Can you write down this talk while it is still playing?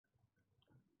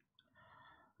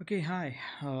Okay, hi.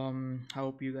 I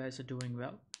hope you guys are doing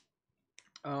well.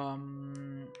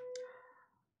 Um,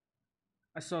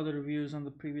 I saw the reviews on the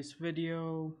previous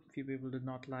video. Few people did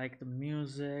not like the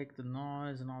music, the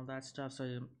noise, and all that stuff, so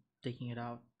I'm taking it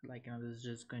out. This is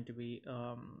just going to be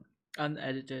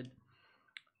unedited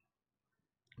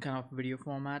kind of video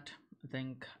format. I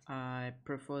think I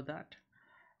prefer that.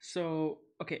 So,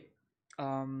 okay,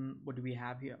 what do we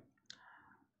have here?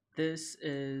 This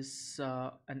is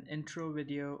an intro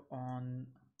video on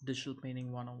digital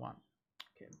painting 101.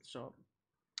 Okay, so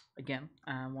again,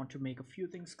 I want to make a few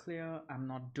things clear. I'm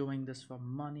not doing this for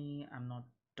money. I'm not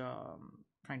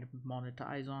trying to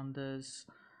monetize on this,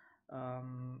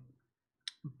 um,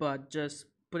 but just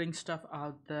putting stuff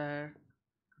out there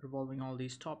revolving all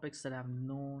these topics that I've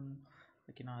known.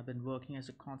 I've been working as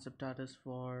a concept artist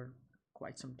for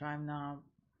quite some time now.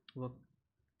 Work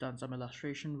Done some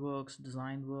illustration works,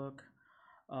 design work.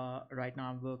 Right now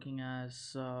I'm working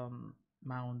as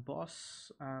my own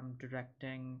boss. I'm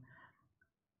directing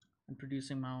and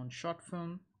producing my own short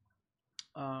film.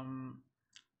 um,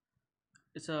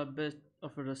 it's a bit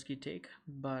of a risky take,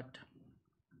 but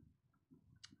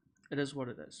it is what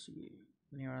it is.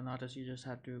 When you're an artist, you just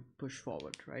have to push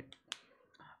forward, right?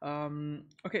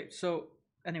 Okay, so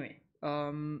anyway,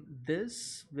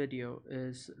 this video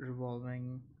is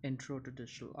revolving intro to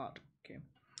digital art. Okay,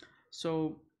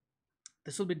 so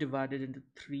this will be divided into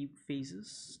three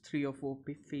phases, three or four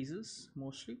phases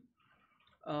mostly.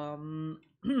 um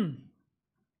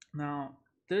Now,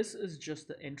 this is just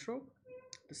the intro.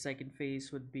 The second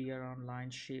phase would be around line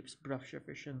shapes, brush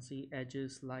efficiency,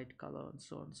 edges, light, color, and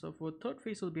so on and so forth. Third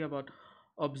phase will be about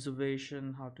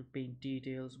observation, how to paint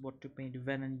details, what to paint,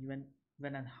 when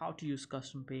and how to use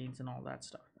custom paints, and all that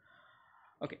stuff.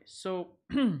 Okay, so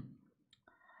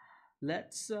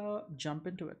let's jump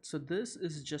into it. So this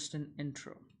is just an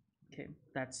intro. Okay,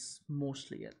 that's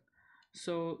mostly it.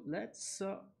 So let's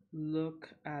look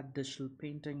at digital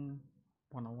painting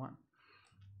 101.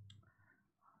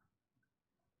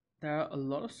 There are a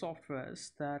lot of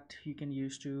softwares that you can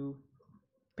use to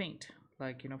paint.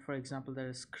 For example, there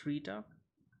is Krita,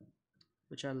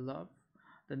 which I love.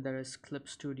 Then there is Clip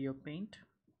Studio Paint.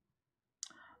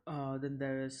 Then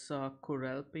there is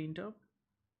Corel Painter.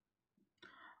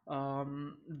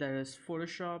 There is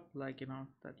Photoshop,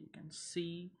 that you can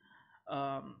see.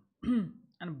 um, and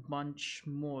a bunch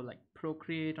more like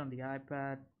Procreate on the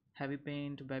iPad, Heavy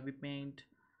Paint, Baby Paint,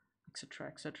 etc.,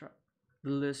 etc. The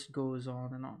list goes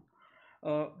on and on.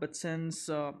 But since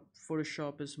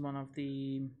Photoshop is one of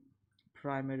the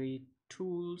primary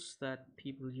tools that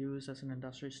people use as an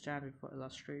industry standard for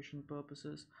illustration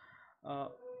purposes, uh,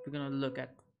 we're gonna look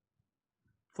at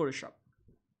Photoshop.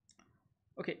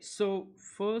 Okay, so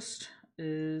first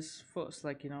is first,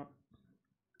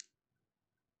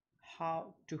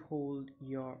 how to hold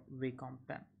your Wacom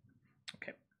pen.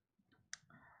 Okay,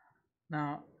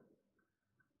 now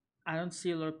I don't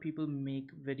see a lot of people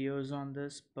make videos on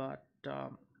this, but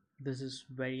this is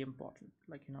very important,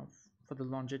 for the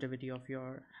longevity of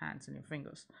your hands and your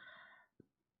fingers.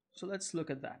 So let's look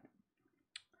at that.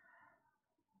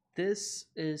 This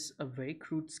is a very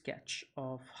crude sketch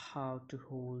of how to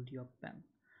hold your pen.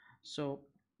 So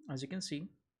as you can see,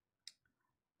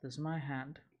 this is my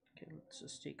hand. Okay, let's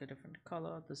just take a different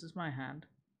color. This is my hand.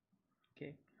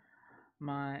 Okay,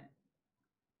 my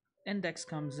index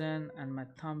comes in and my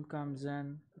thumb comes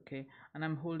in. Okay, and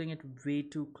I'm holding it way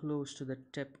too close to the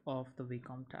tip of the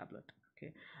Wacom tablet.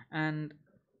 Okay, and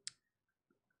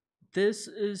this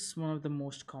is one of the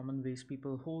most common ways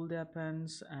people hold their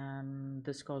pens, and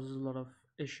this causes a lot of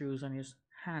issues on your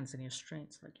hands and your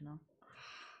strains,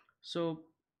 so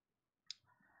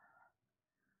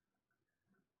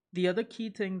the other key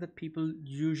thing that people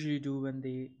usually do when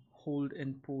they hold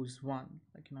in pose one,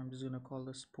 I'm just going to call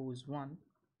this pose one,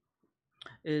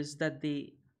 is that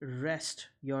they rest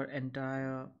your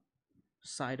entire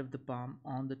side of the palm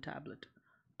on the tablet,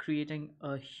 creating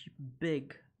a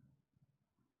big,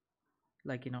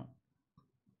 like you know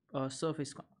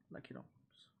surface like you know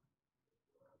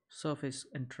surface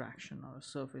interaction or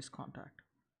surface contact,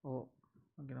 or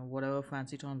whatever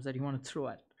fancy terms that you want to throw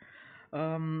at.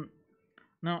 um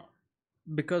Now,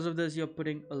 because of this, you're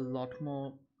putting a lot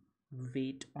more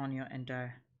weight on your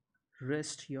entire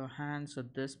wrist, your hand. So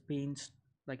this pains,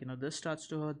 this starts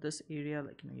to hurt this area,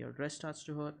 your wrist starts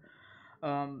to hurt.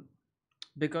 um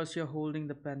because you're holding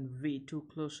the pen way too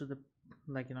close to the,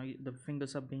 the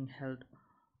fingers are being held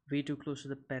way too close to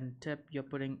the pen tip.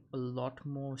 You're putting a lot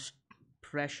more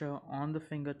pressure on the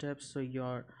fingertips, so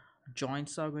your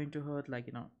joints are going to hurt,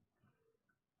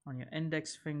 on your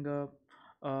index finger.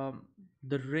 um,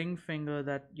 the ring finger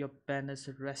that your pen is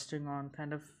resting on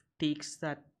kind of takes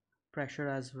that pressure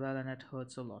as well, and it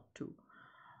hurts a lot too.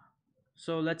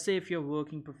 So let's say if you're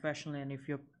working professionally and if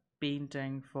you're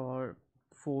painting for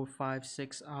 4, 5,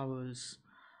 6 hours,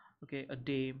 okay, a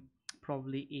day,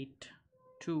 probably eight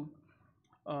too,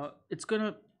 it's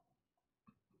gonna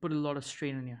put a lot of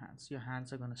strain on your hands. Your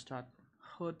hands are gonna start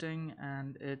hurting,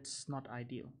 and it's not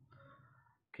ideal.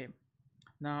 Okay,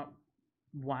 now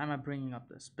why am I bringing up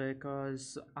this?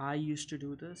 Because I used to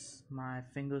do this. My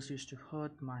fingers used to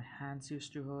hurt, my hands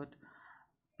used to hurt,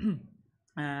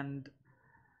 and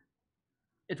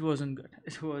it wasn't good.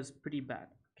 It was pretty bad.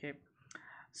 Okay,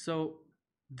 so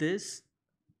this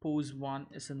pose one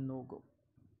is a no go.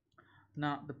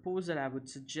 Now, the pose that I would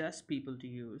suggest people to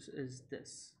use is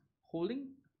this, holding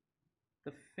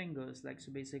the fingers, like,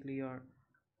 so basically your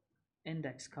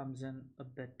index comes in a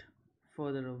bit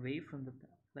further away from the,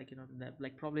 like,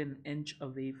 like probably an inch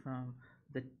away from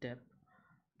the tip.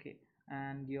 Okay,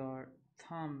 and your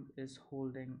thumb is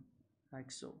holding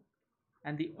like so,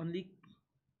 and the only,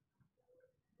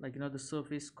 like, the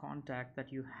surface contact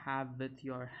that you have with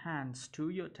your hands to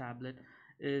your tablet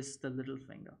is the little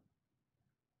finger.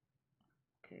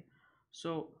 Okay,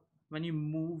 so when you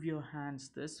move your hands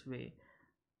this way,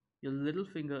 your little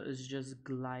finger is just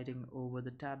gliding over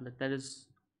the tablet. There is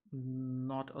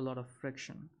not a lot of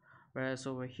friction, whereas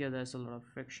over here there's a lot of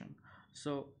friction.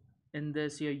 So in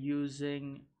this you're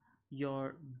using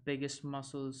your biggest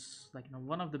muscles, like,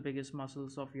 one of the biggest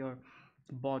muscles of your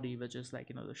body, which is, like,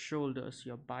 the shoulders,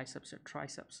 your biceps, your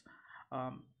triceps,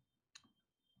 um,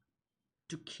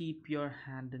 to keep your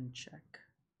hand in check.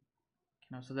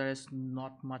 So there is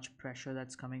not much pressure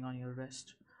that's coming on your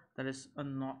wrist. There is a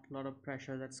not lot of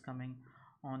pressure that's coming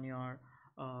on your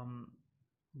um,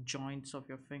 joints of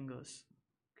your fingers.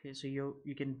 Okay, so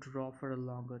you can draw for a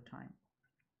longer time.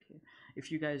 Okay,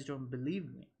 if you guys don't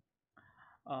believe me,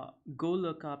 go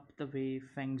look up the way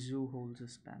Feng holds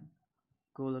his pen.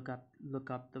 Go look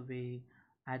up the way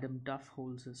Adam Duff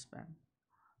holds his pen.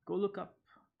 Go look up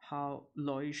how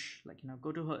Loish, like,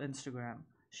 go to her Instagram.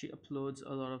 She uploads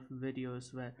a lot of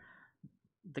videos where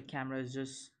the camera is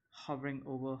just hovering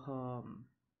over her,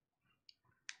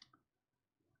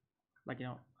 like,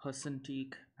 her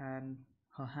Cintiq and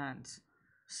her hands.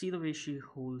 See the way she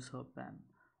holds her pen.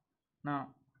 Now,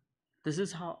 this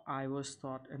is how I was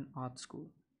taught in art school.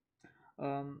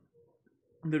 um,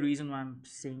 the reason why I'm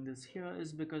saying this here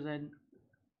is because I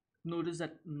noticed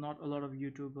that not a lot of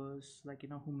YouTubers, like,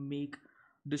 who make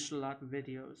digital art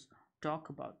videos, talk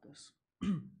about this.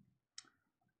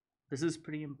 This is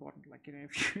pretty important. Like,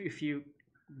 if you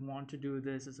want to do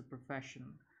this as a profession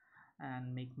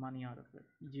and make money out of it,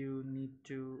 you need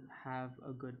to have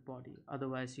a good body.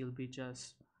 Otherwise you'll be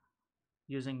just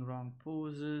using wrong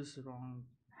poses, wrong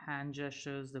hand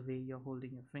gestures, the way you're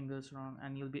holding your fingers wrong,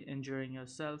 and you'll be injuring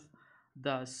yourself,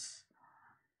 thus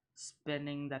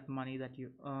spending that money that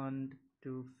you earned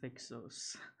to fix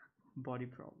those body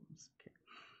problems. Okay,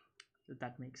 so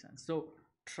that makes sense. So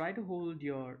try to hold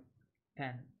your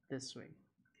pen this way.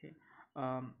 Okay,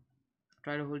 um,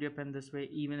 try to hold your pen this way,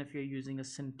 even if you're using a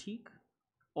Cintiq,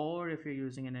 or if you're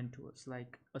using an Intuos,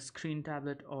 like a screen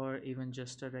tablet, or even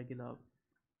just a regular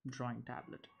drawing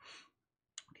tablet.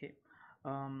 Okay,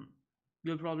 um,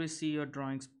 you'll probably see your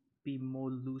drawings be more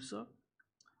looser,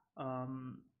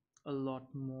 um, a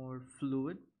lot more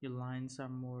fluid. Your lines are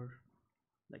more,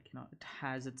 like, it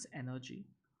has its energy.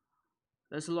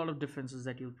 There's a lot of differences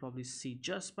that you'll probably see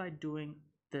just by doing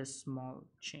this small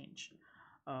change.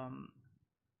 um,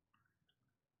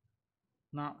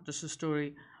 Now, just a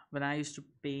story. When I used to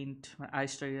paint, I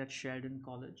studied at Sheldon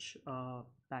College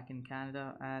back in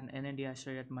Canada, and in India I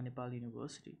studied at Manipal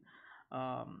University.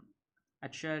 um,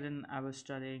 at Sheldon I was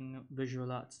studying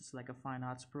visual arts. It's like a fine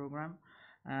arts program,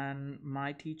 and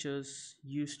my teachers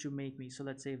used to make me, so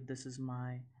let's say if this is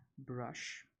my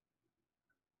brush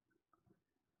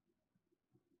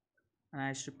and I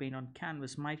used to paint on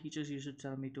canvas, my teachers used to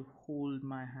tell me to hold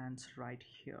my hands right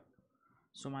here.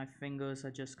 So my fingers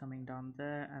are just coming down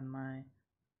there, and my,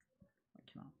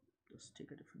 like, just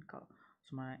take a different color.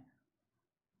 So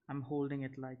I'm holding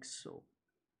it like so.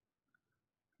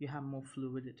 You have more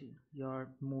fluidity. You're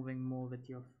moving more with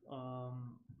your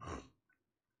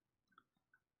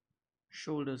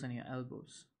shoulders and your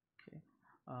elbows. Okay,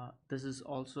 this is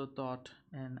also taught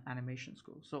in animation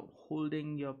school. So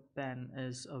holding your pen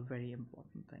is a very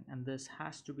important thing, and this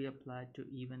has to be applied to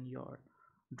even your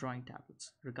drawing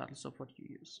tablets, regardless of what you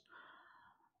use.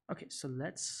 Okay, so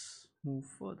let's move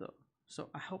further. So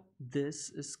I hope this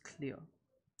is clear.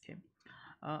 Okay,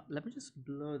 let me just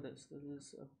blur this. This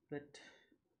is a bit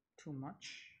too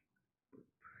much.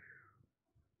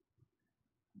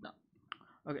 No.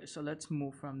 Okay, so let's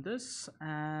move from this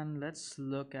and let's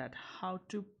look at how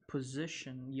to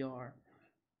position your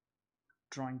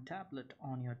drawing tablet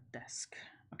on your desk.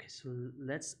 Okay, so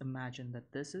let's imagine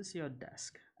that this is your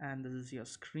desk and this is your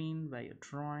screen where you're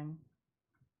drawing.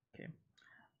 Okay,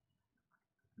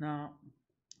 now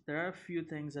there are a few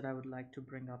things that I would like to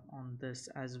bring up on this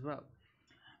as well.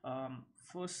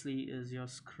 Firstly is your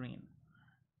screen.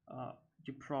 uh,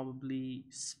 you probably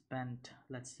spent,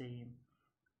 let's say,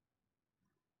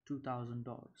 $2,000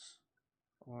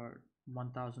 or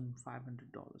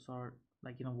 $1,500, or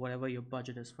like, whatever your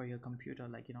budget is for your computer,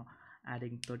 like,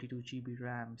 adding 32 GB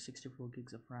RAM, 64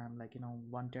 gigs of RAM, like,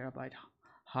 1 TB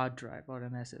hard drive or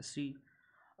an SSD,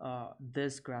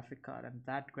 this graphic card and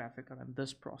that graphic card and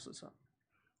this processor.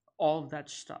 All of that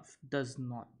stuff does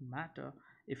not matter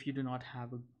if you do not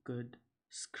have a good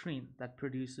screen that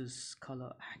produces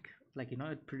color like,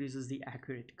 it produces the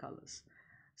accurate colors.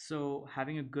 So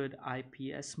having a good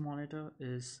IPS monitor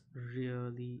is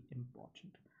really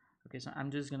important. Okay, so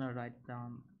I'm just gonna write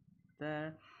down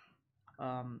there,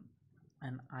 um,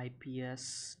 an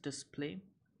IPS display,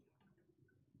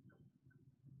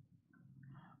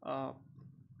 uh,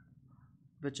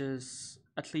 which is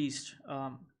at least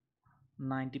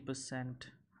 90%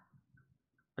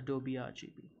 Adobe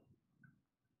RGB.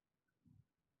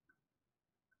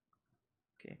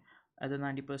 Okay, either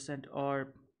 90%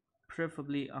 or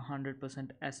preferably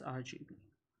 100% sRGB.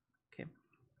 Okay,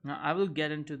 now I will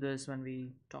get into this when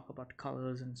we talk about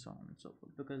colors and so on and so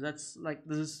forth, because that's like,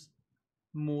 this is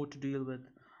more to deal with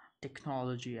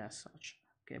technology as such.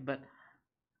 Okay, but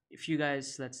if you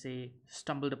guys, let's say,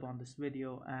 stumbled upon this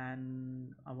video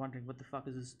and are wondering what the fuck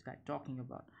is this guy talking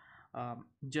about,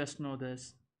 just know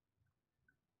this: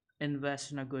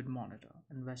 invest in a good monitor,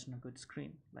 invest in a good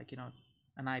screen, like,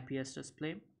 an IPS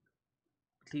display,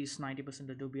 at least 90%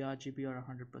 Adobe RGB or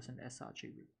 100%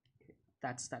 sRGB. Okay,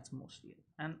 that's mostly it.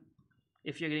 And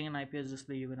if you're getting an IPS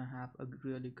display, you're gonna have a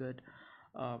really good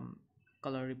um,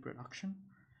 color reproduction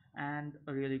and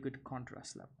a really good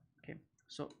contrast level. Okay,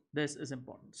 so this is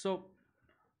important. So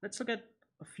let's look at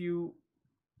a few,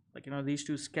 like, these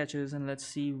two sketches, and let's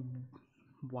see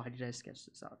why did I sketch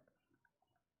this out.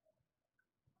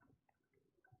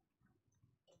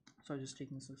 So I'm just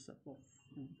taking some sip of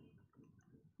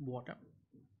water.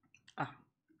 Ah,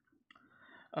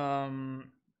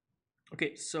 um,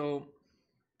 okay, so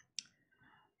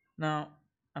now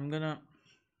I'm gonna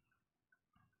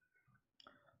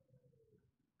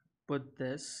put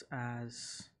this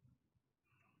as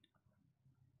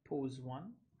pose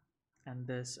 1 and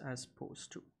this as pose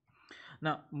 2.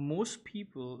 Now, most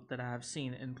people that I have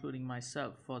seen, including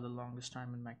myself for the longest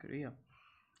time in my career,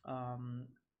 um,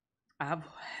 I have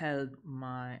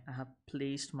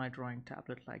placed my drawing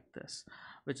tablet like this,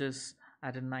 which is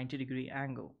at a 90-degree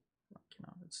angle.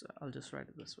 Like, it's, I'll just write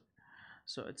it this way.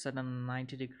 So it's at a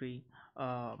 90-degree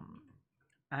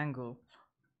angle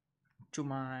to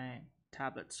my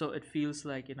tablet. So it feels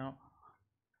like,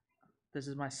 this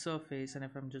is my surface, and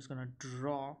if I'm just gonna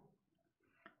draw,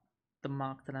 the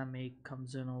mark that I make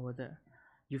comes in over there.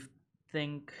 You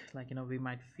think, like, we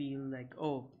might feel like,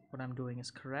 oh, what I'm doing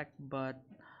is correct, but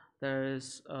there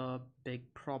is a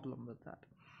big problem with that.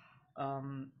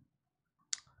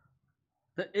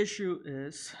 The issue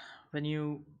is when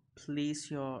you place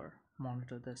your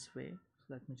monitor this way.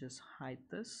 So let me just hide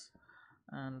this,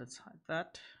 and let's hide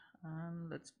that, and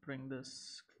let's bring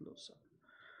this closer.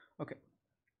 Okay,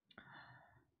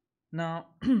 now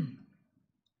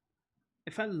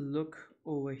if I look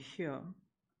over here,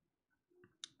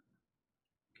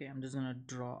 okay, I'm just gonna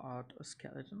draw out a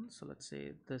skeleton. So let's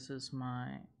say this is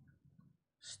my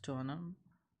sternum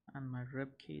and my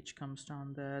rib cage comes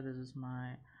down there. This is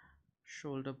my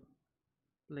shoulder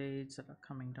blades that are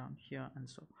coming down here, and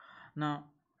so now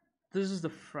this is the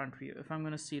front view. If I'm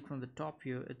going to see it from the top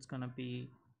view, it's going to be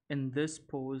in this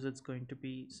pose, it's going to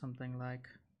be something like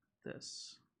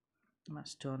this. My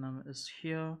sternum is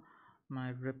here,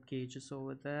 my rib cage is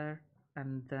over there,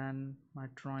 and then my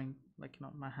drawing, like,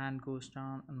 my hand goes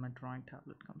down and my drawing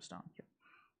tablet comes down here.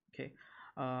 Okay,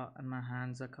 and my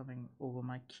hands are coming over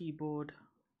my keyboard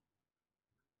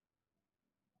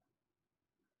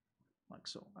like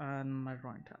so, and my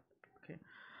drawing tablet. Okay,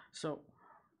 so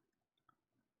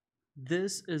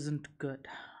this isn't good,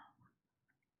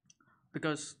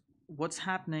 because what's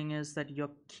happening is that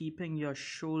you're keeping your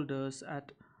shoulders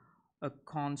at a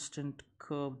constant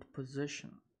curved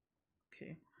position.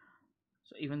 Okay,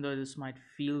 so even though this might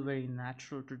feel very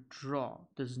natural to draw,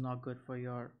 this is not good for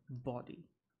your body.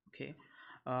 Okay,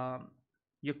 um,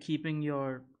 you're keeping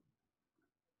your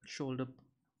shoulder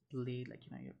blade, like,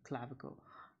 your clavicle,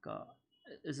 uh,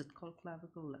 is it called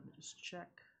clavicle? Let me just check.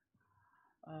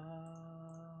 Um,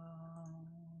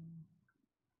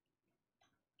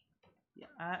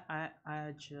 yeah,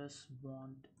 I just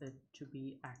want it to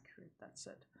be accurate. That's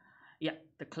it. Yeah,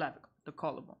 the clavicle, the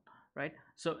collarbone, right?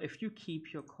 So if you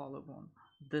keep your collarbone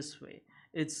this way,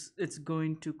 it's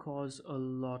going to cause a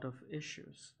lot of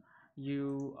issues.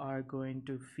 You are going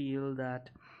to feel that,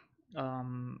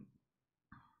 um,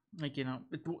 like you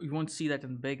won't see that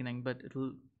in the beginning, but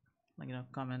it'll, like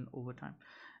come in over time.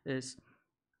 Is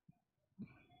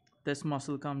this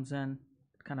muscle comes in,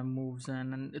 it kind of moves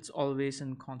in, and it's always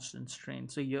in constant strain.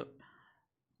 So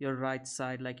your right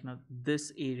side, like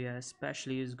this area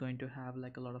especially, is going to have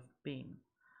like a lot of pain,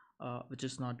 which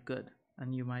is not good.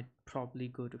 And you might probably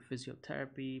go to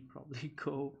physiotherapy, probably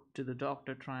go to the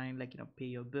doctor, trying like pay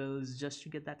your bills just to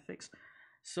get that fixed.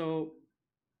 So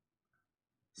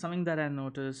something that I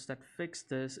noticed that fixed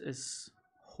this is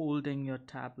holding your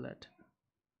tablet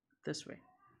this way.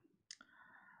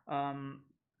 um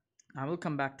I will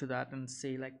come back to that and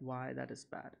say like why that is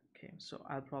bad. Okay, so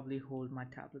I'll probably hold my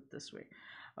tablet this way.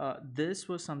 This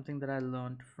was something that I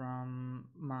learned from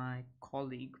my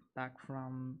colleague back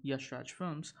from Yashraj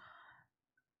Films,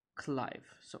 Clive.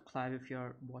 So Clive, if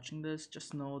you're watching this,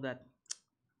 just know that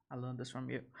I learned this from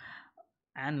you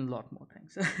and a lot more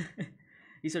things.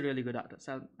 He's a really good artist.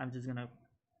 I'm just gonna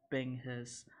ping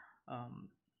his um,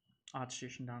 art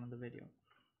station down in the video.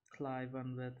 Clive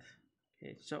one with,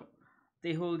 okay, so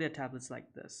they hold their tablets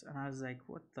like this, and I was like,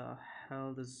 what the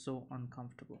hell, this is so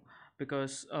uncomfortable.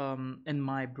 Because in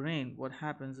my brain what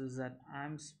happens is that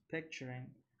I'm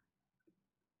picturing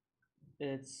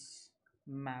it's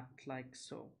mapped like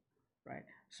so, right?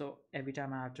 So every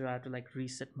time I have to like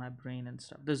reset my brain and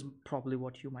stuff. This is probably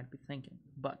what you might be thinking.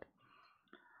 But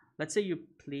let's say you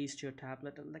placed your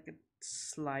tablet at like a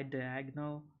slight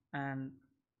diagonal and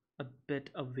a bit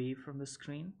away from the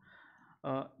screen.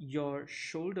 Your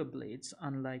shoulder blades,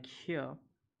 unlike here,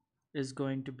 is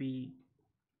going to be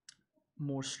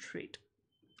more straight.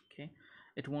 Okay,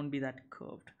 it won't be that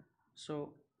curved.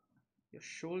 So your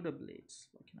shoulder blades,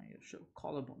 like your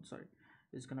collarbone, sorry,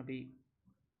 is gonna be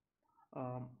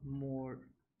more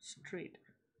straight.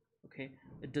 Okay,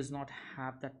 it does not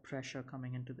have that pressure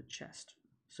coming into the chest.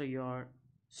 So your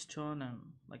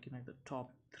sternum, like the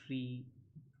top three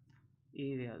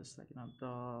areas, like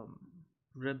the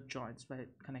rib joints where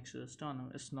it connects to the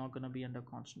sternum, is not going to be under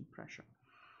constant pressure.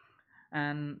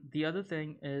 And the other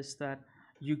thing is that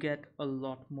you get a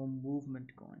lot more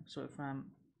movement going. So if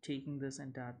I'm taking this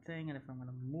entire thing and if I'm going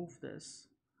to move this,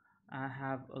 I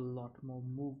have a lot more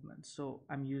movement. So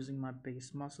I'm using my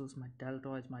base muscles, my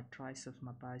deltoids, my triceps,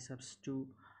 my biceps, to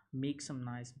make some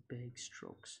nice big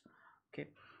strokes. Okay,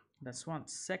 that's one.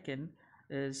 Second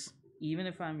is, even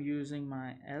if I'm using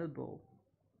my elbow,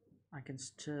 I can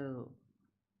still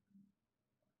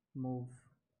move,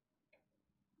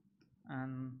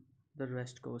 and the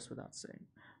rest goes without saying,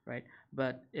 right?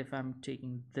 But if I'm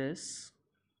taking this,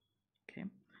 okay,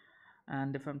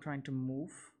 and if I'm trying to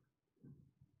move,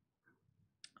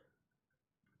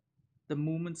 the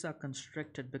movements are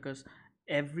constricted, because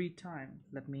every time,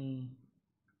 let me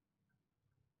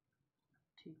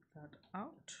take that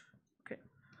out. Okay,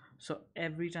 so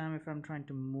every time if I'm trying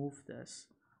to move this,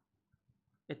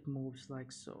 it moves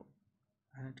like so,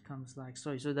 and it comes like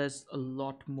so. So there's a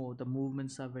lot more, the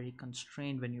movements are very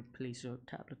constrained when you place your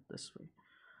tablet this way.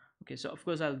 Okay, so of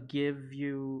course I'll give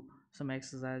you some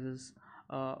exercises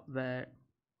where,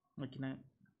 like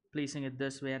placing it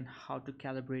this way and how to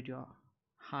calibrate your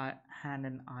hand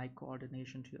and eye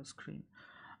coordination to your screen.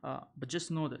 But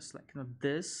just know this, like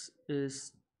this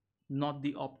is not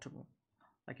the optimal.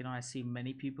 Like I see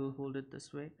many people hold it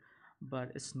this way,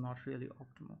 but it's not really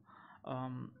optimal.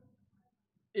 um,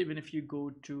 Even if you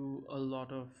go to a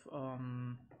lot of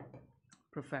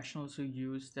professionals who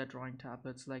use their drawing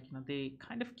tablets, like they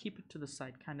kind of keep it to the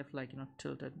side, kind of like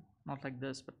tilted, not like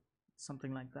this, but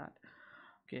something like that.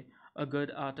 Okay, a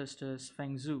good artist is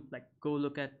Feng. Like go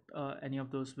look at any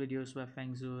of those videos where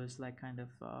Feng is like kind of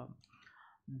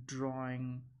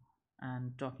drawing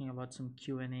and talking about some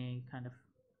Q&A kind of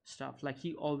stuff. Like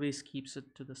he always keeps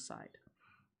it to the side.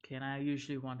 Okay, and I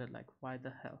usually wondered like why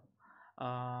the hell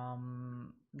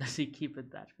does he keep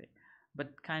it that way?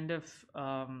 But kind of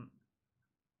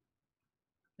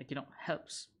like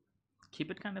helps keep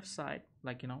it kind of side,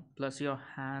 like plus your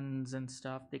hands and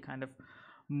stuff, they kind of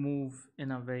move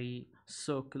in a very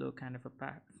circular kind of a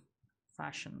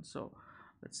fashion. So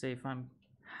let's say if I'm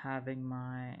having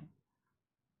my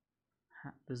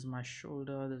this is my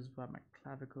shoulder, this is where my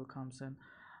clavicle comes in,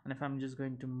 and if I'm just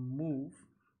going to move,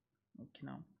 like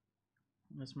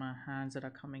there's my hands that are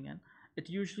coming in, it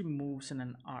usually moves in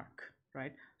an arc,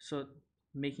 right? So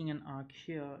making an arc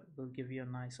here will give you a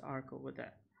nice arc over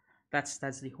there. That's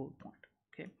the whole point.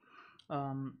 Okay.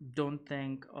 Don't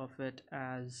think of it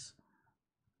as,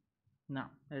 no,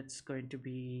 it's going to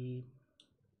be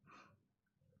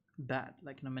bad.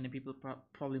 Like, many people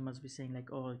probably must be saying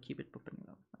like, oh, keep it popping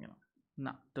up,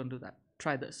 no, don't do that.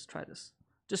 Try this,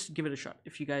 just give it a shot.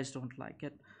 If you guys don't like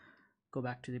it, go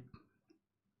back to the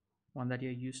one that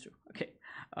you're used to. Okay.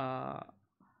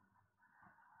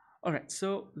 All right,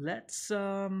 so let's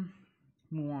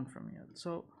move on from here.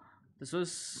 So this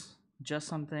was just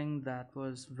something that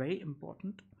was very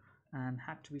important and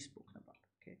had to be spoken about.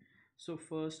 Okay, so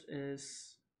first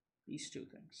is these two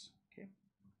things. Okay,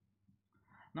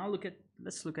 now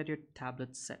let's look at your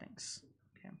tablet settings.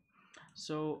 Okay,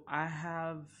 so I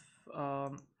have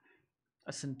um,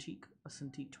 a Cintiq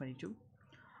 22.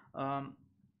 um,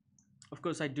 of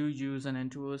course I do use an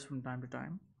Intuos from time to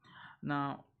time.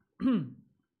 Now in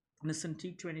the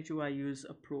Cintiq 22 I use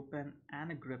a Pro Pen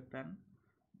and a grip pen.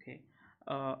 Okay.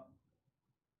 uh,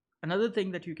 Another thing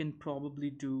that you can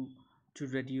probably do to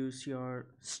reduce your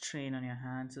strain on your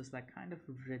hands is like kind of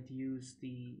reduce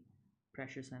the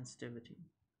pressure sensitivity,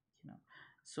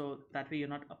 so that way you're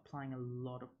not applying a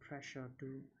lot of pressure to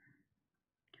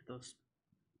get those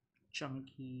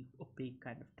chunky opaque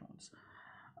kind of tones.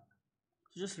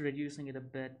 So just reducing it a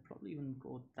bit, probably even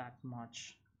go that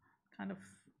much, kind of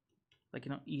like,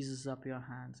 eases up your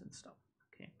hands and stuff.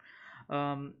 Okay.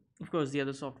 Of course the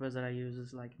other softwares that I use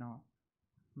is like,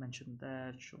 mentioned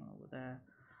there, shown over there.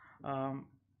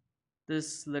 This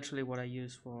is literally what I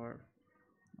use for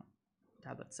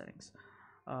tablet settings.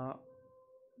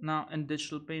 Now in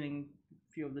digital painting,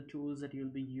 few of the tools that you'll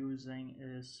be using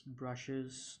is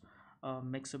brushes,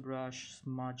 mixer brush,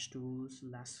 smudge tools,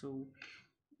 lasso,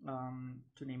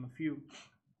 to name a few,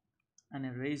 an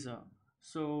eraser.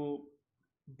 So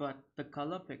but the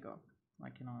color picker,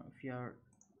 like, if you're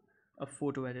a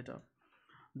photo editor,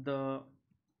 the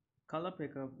color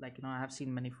picker, like, I have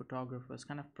seen many photographers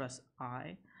kind of press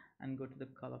I and go to the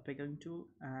color picking tool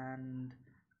and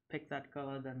pick that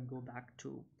color, then go back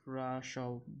to brush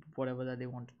or whatever that they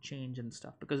want to change and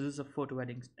stuff, because this is a photo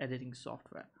editing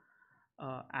software.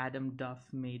 Adam Duff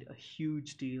made a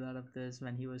huge deal out of this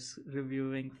when he was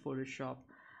reviewing Photoshop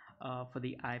for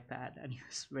the iPad, and he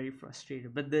was very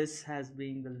frustrated. But this has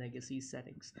been the legacy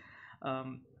settings,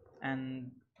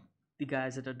 and the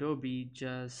guys at Adobe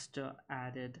just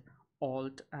added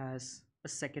Alt as a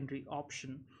secondary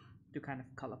option to kind of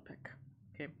color pick.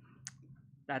 Okay,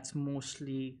 that's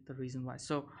mostly the reason why.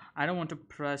 So I don't want to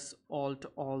press Alt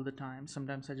all the time.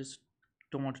 Sometimes I just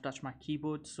don't want to touch my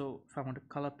keyboard. So if I want to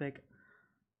color pick,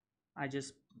 I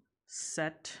just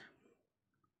set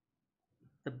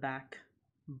the back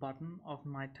button of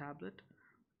my tablet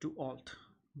to Alt,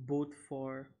 both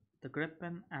for the grip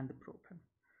pen and the Pro Pen.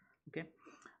 Okay,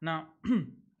 now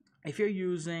if you're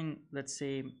using, let's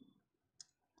say,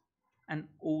 an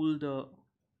older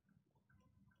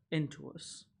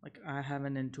Intuos, like I have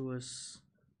an Intuos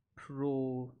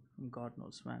Pro, God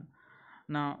knows when.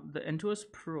 Now the Intuos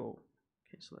Pro,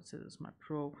 okay, so let's say this is my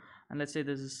Pro, and let's say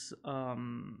this is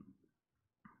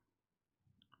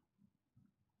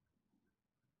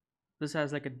this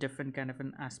has like a different kind of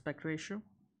an aspect ratio.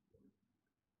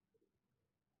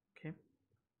 Okay,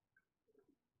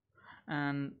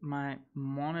 and my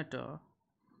monitor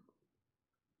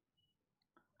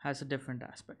has a different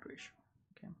aspect ratio.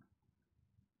 Okay,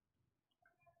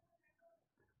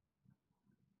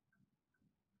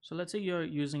 so let's say you're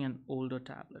using an older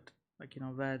tablet, like,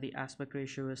 where the aspect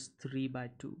ratio is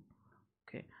 3:2.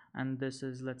 Okay, and this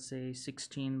is, let's say,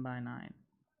 16:9.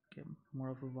 Okay, more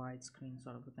of a widescreen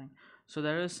sort of a thing. So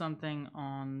there is something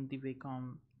on the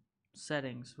Wacom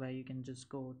settings where you can just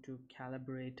go to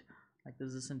calibrate, like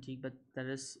this is Cintiq, but there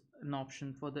is an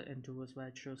option for the Intuos where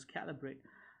it shows calibrate.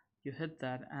 You hit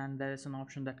that and there is an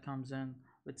option that comes in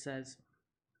which says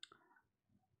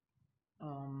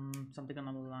something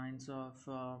along the lines of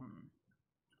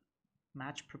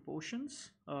match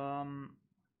proportions.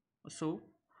 So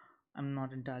I'm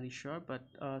not entirely sure, but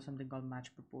something called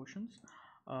match proportions,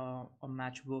 or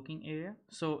match working area.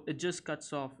 So it just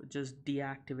cuts off, it just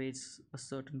deactivates a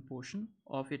certain portion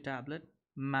of your tablet,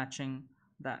 matching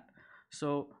that.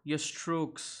 So your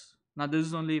strokes, now this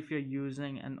is only if you're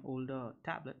using an older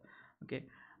tablet. Okay,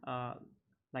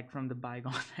 like from the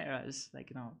bygone eras,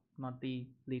 like, not the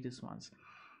latest ones.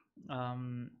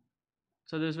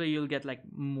 So this way you'll get like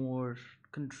more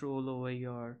control over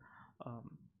your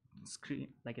screen,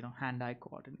 like, hand-eye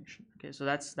coordination. Okay, so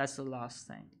that's the last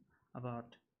thing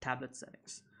about tablet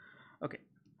settings. Okay,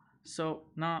 so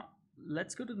now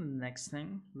let's go to the next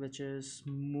thing, which is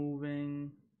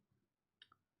moving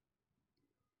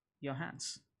your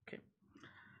hands. Okay,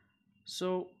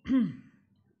 so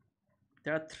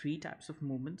there are three types of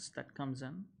movements that comes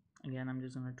in. Again, I'm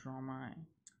just going to draw my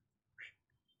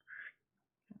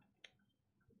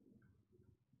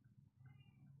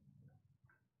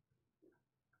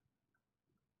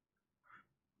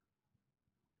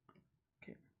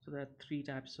okay. So there are three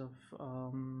types of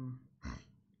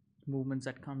movements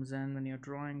that comes in when you're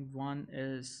drawing. One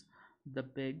is the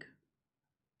big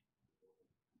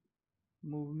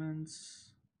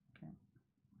movements. Okay.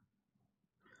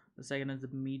 The second is the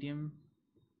medium,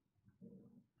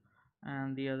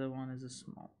 and the other one is a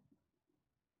small.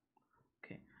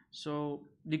 Okay, so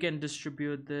you can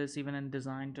distribute this even in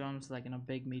design terms, like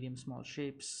big, medium, small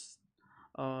shapes,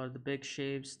 or the big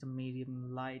shapes, the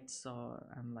medium lights, or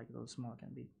and like those small can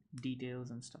be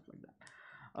details and stuff like that.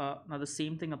 Now the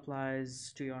same thing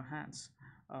applies to your hands,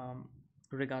 um,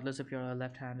 regardless if you're a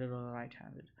left-handed or a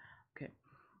right-handed. Okay,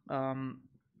 um,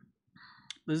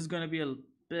 this is gonna be a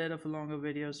bit of a longer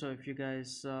video, so if you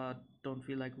guys don't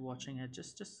feel like watching it,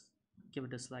 just give it a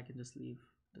dislike and just leave.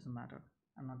 Doesn't matter.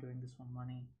 I'm not doing this for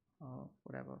money or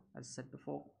whatever, as I said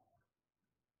before.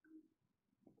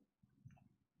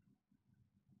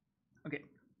 Okay,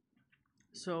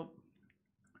 so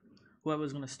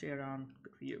whoever's gonna stay around,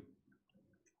 good for you.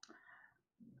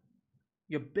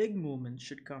 Your big movement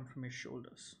should come from your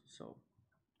shoulders, so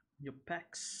your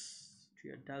pecs to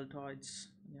your deltoids,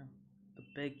 yeah, the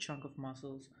big chunk of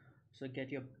muscles. So get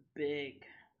your big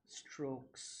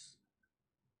strokes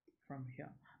from here.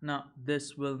 Now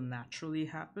this will naturally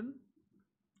happen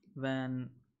when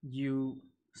you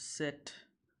sit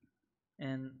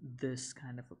in this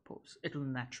kind of a pose. It will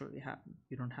naturally happen.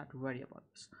 You don't have to worry about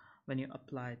this. When you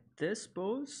apply this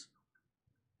pose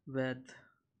with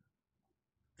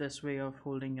this way of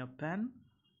holding your pen,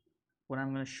 what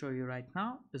I'm going to show you right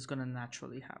now is going to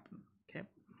naturally happen. Okay,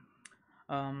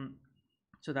 um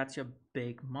so that's your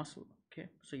big muscle. Okay,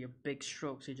 so your big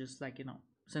strokes, you just like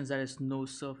since there is no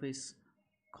surface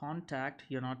contact,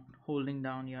 you're not holding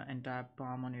down your entire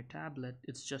palm on your tablet,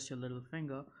 it's just your little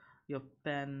finger. Your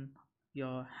pen,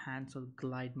 your hands will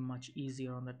glide much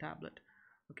easier on the tablet.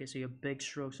 Okay, so your big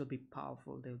strokes will be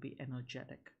powerful, they'll be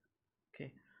energetic.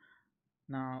 Okay,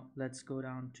 now let's go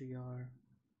down to your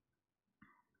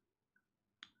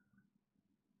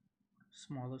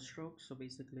smaller strokes. So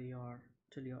basically your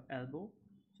till your elbow.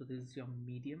 So this is your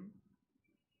medium.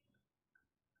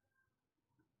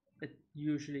 It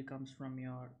usually comes from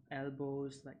your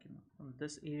elbows, like from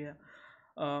this area.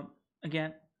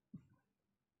 Again,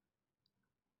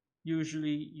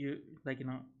 usually you like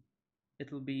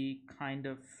it'll be kind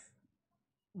of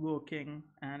working,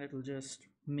 and it'll just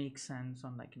make sense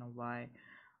on like why.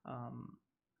 um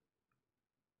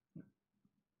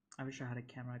I wish I had a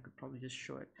camera, I could probably just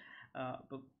show it,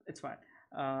 but it's fine.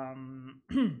 um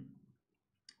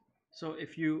so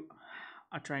if you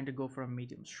are trying to go for a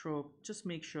medium stroke, just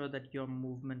make sure that your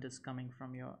movement is coming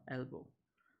from your elbow.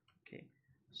 Okay,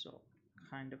 so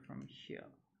kind of from here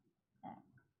on,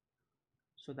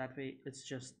 so that way it's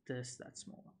just this that's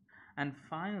more. And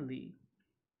finally,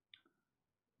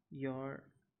 your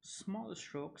small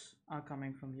strokes are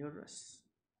coming from your wrists.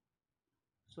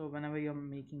 So whenever you're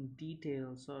making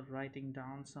details or writing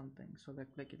down something, so like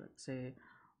let's say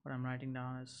what I'm writing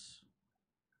down is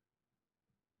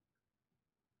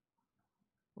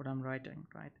what I'm writing,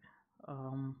 right?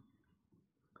 um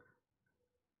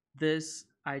this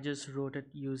I just wrote it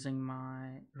using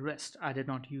my wrist, I did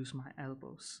not use my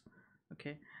elbows.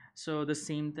 Okay, so the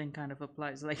same thing kind of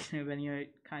applies, like when you're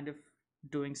kind of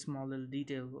doing small little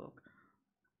detail work,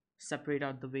 separate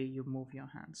out the way you move your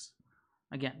hands.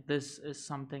 Again, this is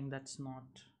something that's not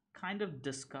kind of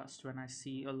discussed when I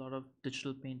see a lot of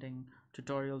digital painting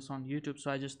tutorials on YouTube, so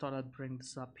I just thought I'd bring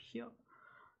this up here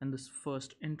in this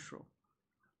first intro.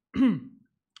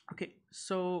 Okay,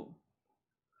 so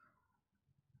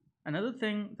another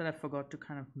thing that I forgot to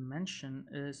kind of mention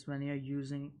is when you're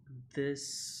using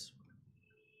this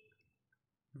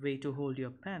way to hold your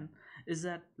pen, is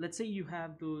that let's say you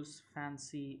have those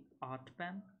fancy art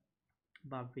pen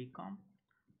by Wacom,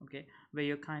 okay, where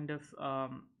you're kind of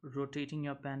rotating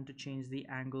your pen to change the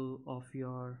angle of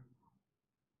your,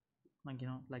 like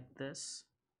like this,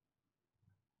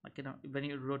 like when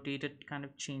you rotate it kind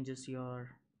of changes your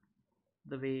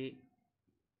the way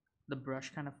the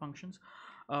brush kind of functions.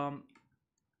 um,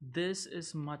 this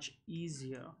is much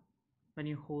easier when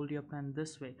you hold your pen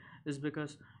this way, is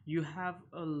because you have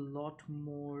a lot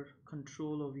more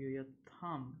control over your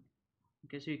thumb.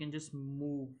 Okay, so you can just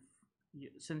move,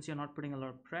 since you're not putting a lot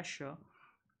of pressure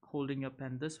holding your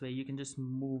pen this way, you can just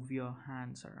move your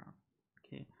hands around.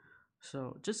 Okay,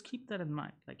 so just keep that in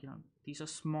mind, like these are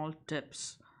small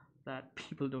tips that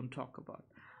people don't talk about.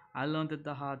 I learned it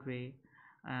the hard way,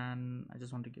 and I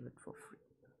just want to give it for free.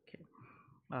 Okay.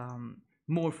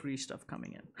 More free stuff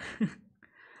coming in.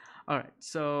 All right,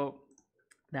 so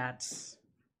that's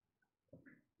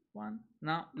one.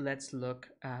 Now let's look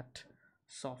at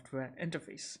software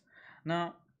interface.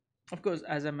 Now, of course,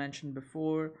 as I mentioned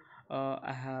before,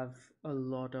 I have a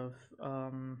lot of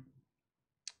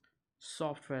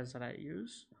softwares that I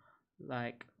use.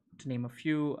 Like, to name a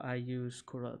few, I use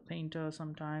Corel Painter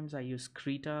sometimes. I use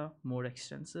Krita more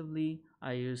extensively.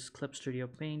 I use Clip Studio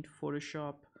Paint,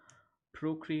 Photoshop,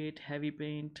 Procreate, Heavy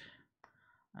Paint,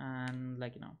 and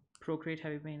Procreate,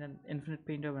 Heavy Paint, and Infinite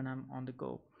Painter when I'm on the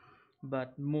go.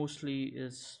 But mostly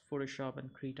is Photoshop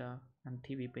and Krita and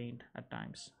TV Paint at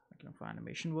times, for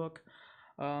animation work.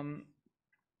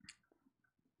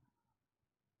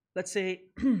 Let's say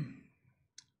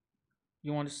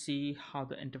you want to see how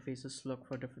the interfaces look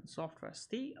for different softwares.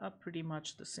 They are pretty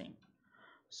much the same.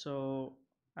 So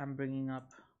I'm bringing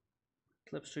up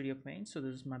Clip Studio Paint. So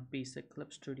this is my basic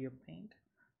Clip Studio Paint.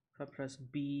 If I press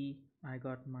B, I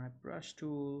got my brush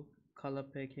tool, color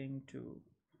picking to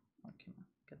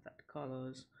get that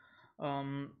colors.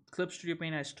 Clip Studio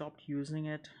Paint, I stopped using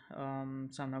it, so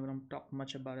I'm not going to talk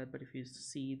much about it, but if you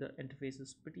see, the interface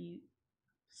is pretty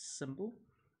simple.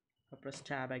 If I press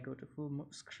tab, I go to full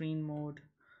screen mode.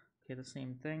 Okay, the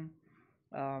same thing.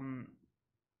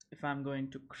 If I'm going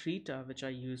to Krita, which I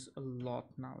use a lot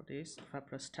nowadays, if I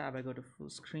press tab, I go to full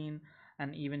screen,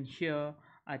 and even here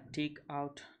I take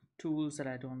out tools that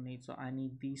I don't need. So I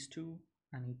need these two,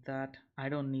 I need that, I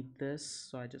don't need this,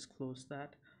 so I just close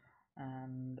that.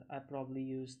 And I probably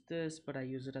use this, but I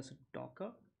use it as a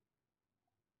docker.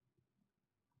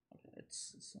 Okay,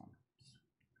 it's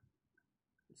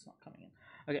not coming in.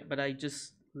 Okay, but I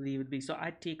just leave it be. So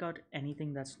I take out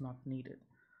anything that's not needed.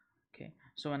 Okay,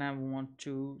 so when I want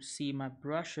to see my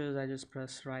brushes, I just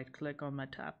press right click on my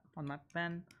tab on my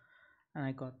pen, and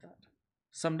I got that.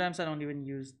 Sometimes I don't even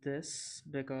use this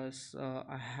because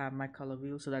I have my color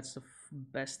wheel. So that's the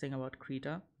best thing about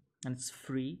Krita, and it's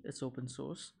free, it's open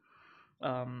source.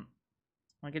 I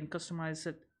can customize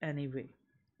it anyway.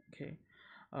 Okay,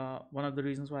 one of the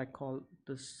reasons why I call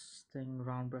this thing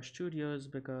Round Brush Studio is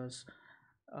because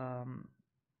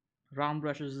round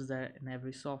brushes is there in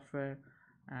every software,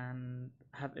 and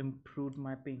have improved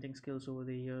my painting skills over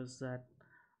the years, that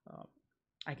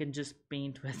I can just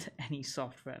paint with any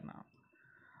software now.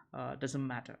 Doesn't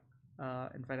matter.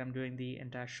 In fact, I'm doing the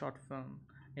entire short film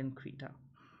in Krita.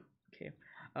 Okay.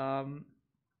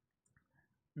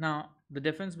 Now, the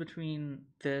difference between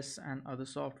this and other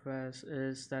softwares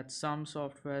is that some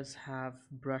softwares have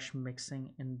brush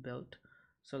mixing inbuilt.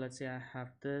 So let's say I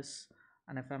have this,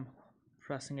 and if I'm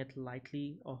pressing it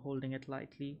lightly or holding it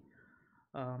lightly,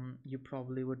 you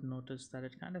probably would notice that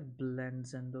it kind of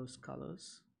blends in those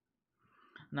colors.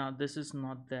 Now, this is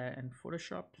not there in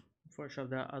Photoshop. Photoshop,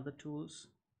 there are other tools,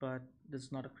 but this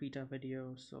is not a Krita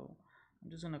video, so I'm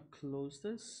just gonna close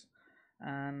this,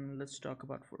 and let's talk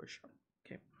about Photoshop.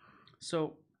 Okay,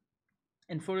 so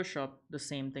in Photoshop, the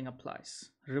same thing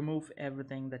applies. Remove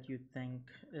everything that you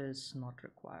think is not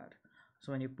required.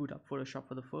 So when you boot up Photoshop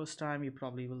for the first time, you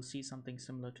probably will see something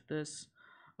similar to this,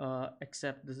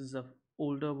 except this is a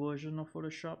older version of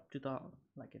Photoshop,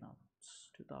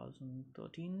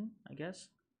 2013, I guess,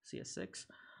 CS6.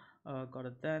 Got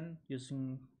it then,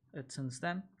 using it since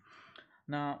then.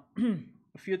 Now,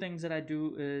 a few things that I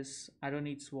do is I don't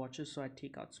need swatches, so I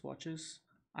take out swatches.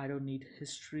 I don't need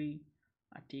history,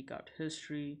 I take out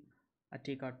history. I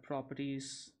take out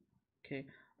properties. Okay,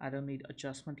 I don't need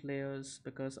adjustment layers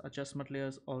because adjustment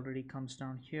layers already comes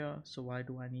down here, so why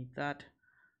do I need that?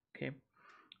 Okay,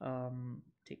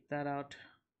 take that out.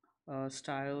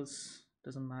 Styles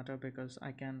doesn't matter because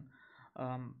I can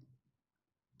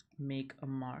make a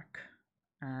mark,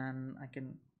 and I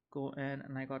can go in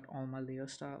and I got all my layer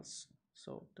styles,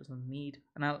 so doesn't need.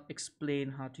 And I'll explain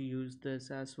how to use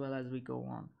this as well as we go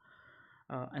on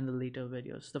in the later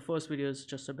videos. The first video is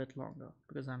just a bit longer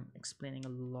because I'm explaining a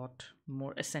lot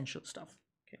more essential stuff.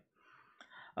 Okay,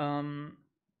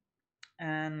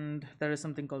 and there is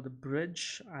something called the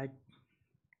bridge. I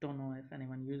don't know if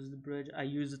anyone uses the bridge. I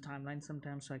use the timeline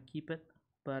sometimes, so I keep it,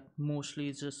 but mostly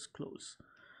it's just close.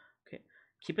 Okay,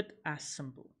 keep it as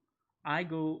simple. I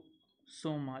go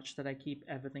so much that I keep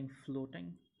everything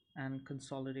floating and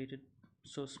consolidated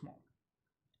so small.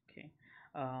 Okay,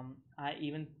 I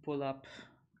even pull up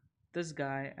this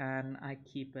guy and I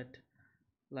keep it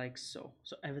like so,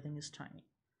 so everything is tiny.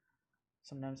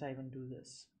 Sometimes I even do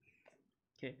this.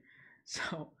 Okay,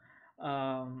 so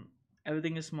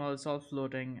everything is small, it's all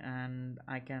floating, and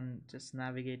I can just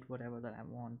navigate whatever that I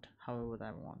want, however that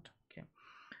I want. Okay,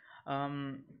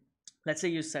 um, let's say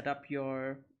you set up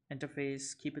your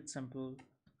interface, keep it simple.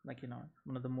 Like, you know,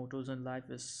 one of the mottos in life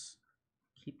is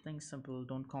keep things simple,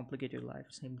 don't complicate your life.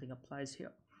 Same thing applies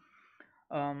here.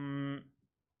 um,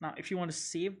 Now if you want to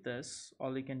save this,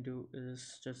 all you can do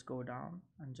is just go down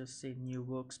and just say new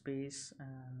workspace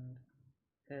and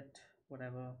hit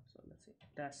whatever. So let's say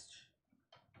test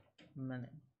menu.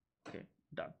 Okay,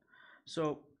 done.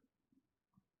 So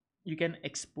you can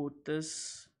export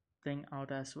this thing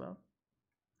out as well,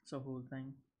 so whole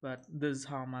thing. But this is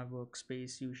how my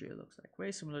workspace usually looks like,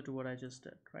 very similar to what I just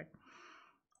did, right?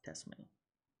 Test menu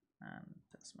and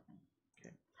test menu.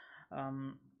 Okay.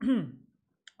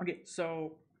 Okay,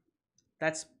 so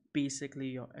that's basically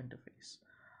your interface.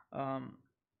 um,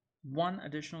 One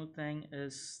additional thing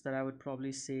is that I would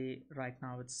probably say right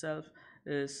now itself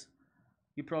is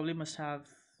you probably must have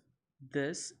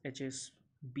this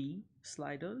HSB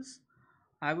sliders.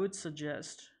 I would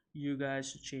suggest you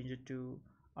guys to change it to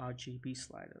RGB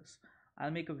sliders.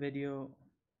 I'll make a video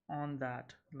on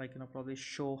that, like, you know, probably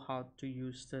show how to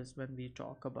use this when we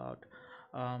talk about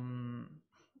um,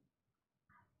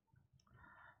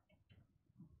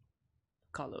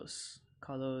 colors,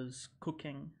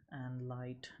 cooking, and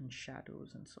light and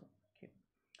shadows and so on. Okay.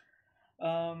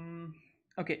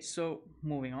 Okay, so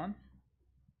moving on.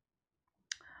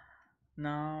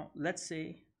 Now let's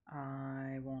say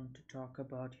I want to talk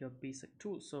about your basic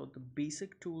tools. So the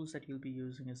basic tools that you'll be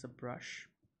using is a brush.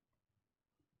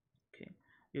 Okay,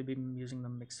 you'll be using the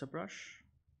mixer brush.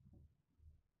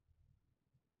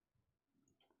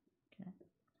 Okay,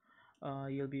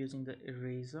 you'll be using the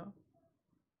eraser,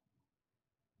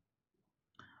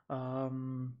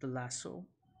 the lasso.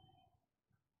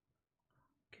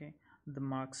 Okay, the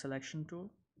mark selection tool.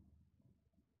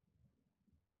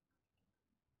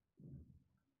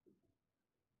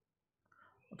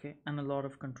 Okay, and a lot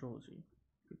of controls.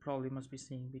 You probably must be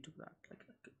seeing me do that, like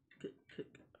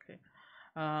okay,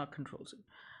 control Z.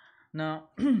 Now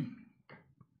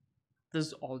this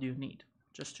is all you need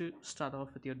just to start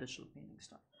off with your digital painting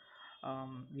stuff.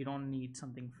 You don't need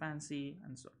something fancy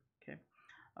and so. Okay,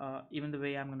 even the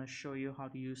way I'm going to show you how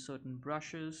to use certain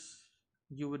brushes,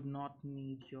 you would not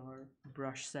need your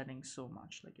brush settings so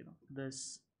much, like, you know,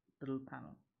 this little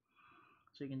panel,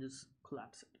 so you can just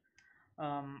collapse it.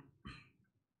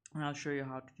 And I'll show you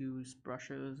how to use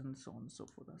brushes and so on and so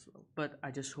forth as well. But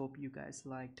I just hope you guys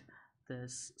liked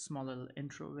this small little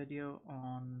intro video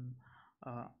on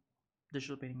uh,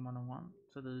 digital painting 101.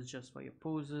 So this is just for your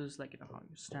poses, like, you know, how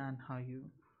you stand, how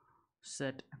you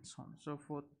sit, and so on and so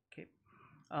forth. Okay.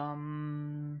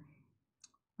 um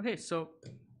okay, so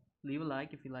leave a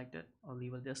like if you liked it, or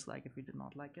leave a dislike if you did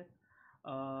not like it.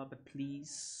 But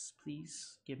please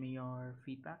give me your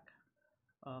feedback.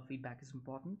 Feedback is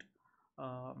important.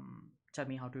 Tell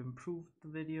me how to improve the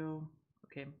video.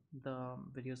 Okay, the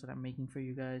videos that I'm making for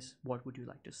you guys, what would you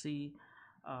like to see?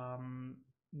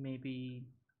 Maybe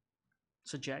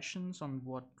suggestions on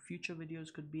what future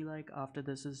videos could be like after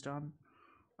this is done.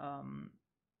 um,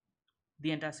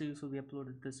 the entire series will be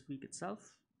uploaded this week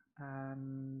itself,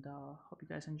 and hope you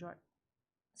guys enjoy.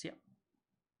 See ya.